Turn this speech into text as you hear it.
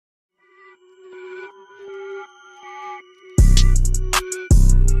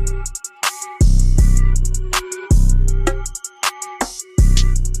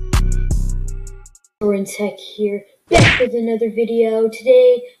IrwinTech here, back with another video.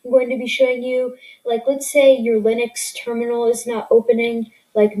 Today I'm going to be showing you, let's say your Linux terminal is not opening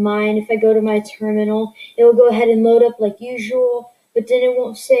like mine. If I go to my terminal, it will go ahead and load up like usual, but then it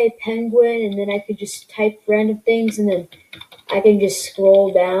won't say Penguin, and then I could just type random things, and then I can just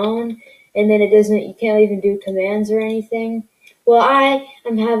scroll down, and then you can't even do commands or anything. Well, I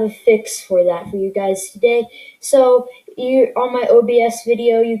have a fix for that for you guys today. So on my OBS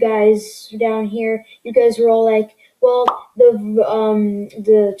video, you guys down here, you guys were all like, well,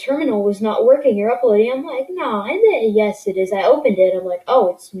 the terminal was not working. You're uploading. I'm like, no, yes, it is. I opened it. I'm like, oh,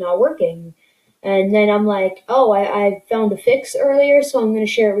 it's not working. And then I'm like, oh, I found a fix earlier, so I'm going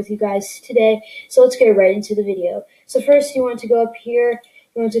to share it with you guys today. So let's get right into the video. So first, you want to go up here.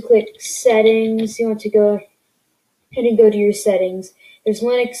 You want to click Settings. You want to go ahead and go to your settings. There's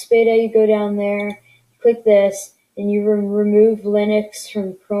Linux Beta. You go down there, click this, and you remove Linux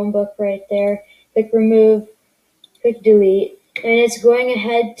from Chromebook right there. Click Remove, click Delete. And it's going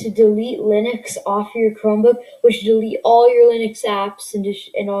ahead to delete Linux off your Chromebook, which delete all your Linux apps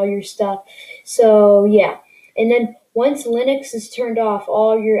and all your stuff. So yeah, and then once Linux is turned off,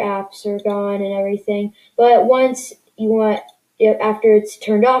 all your apps are gone and everything. But once after it's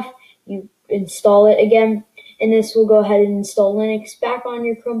turned off, you install it again, and this will go ahead and install Linux back on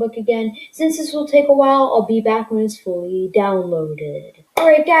your Chromebook again. Since this will take a while, I'll be back when it's fully downloaded.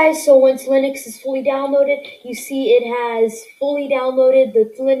 Alright guys, so once Linux is fully downloaded, you see it has fully downloaded.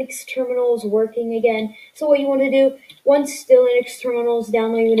 The Linux terminal is working again. So what you want to do, once the Linux terminal is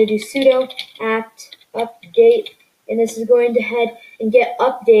downloaded, you want to do sudo apt update. And this is going to head and get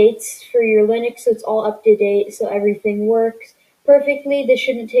updates for your Linux, so it's all up to date, so everything works perfectly. This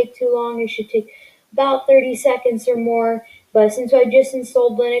shouldn't take too long. It should take about 30 seconds or more. But since I just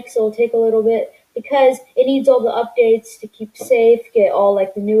installed Linux, it'll take a little bit, because it needs all the updates to keep safe, get all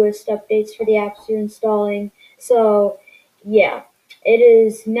the newest updates for the apps you're installing. So yeah, it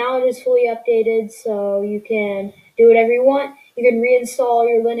is fully updated, so you can do whatever you want. You can reinstall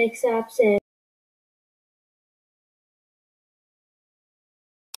your Linux apps and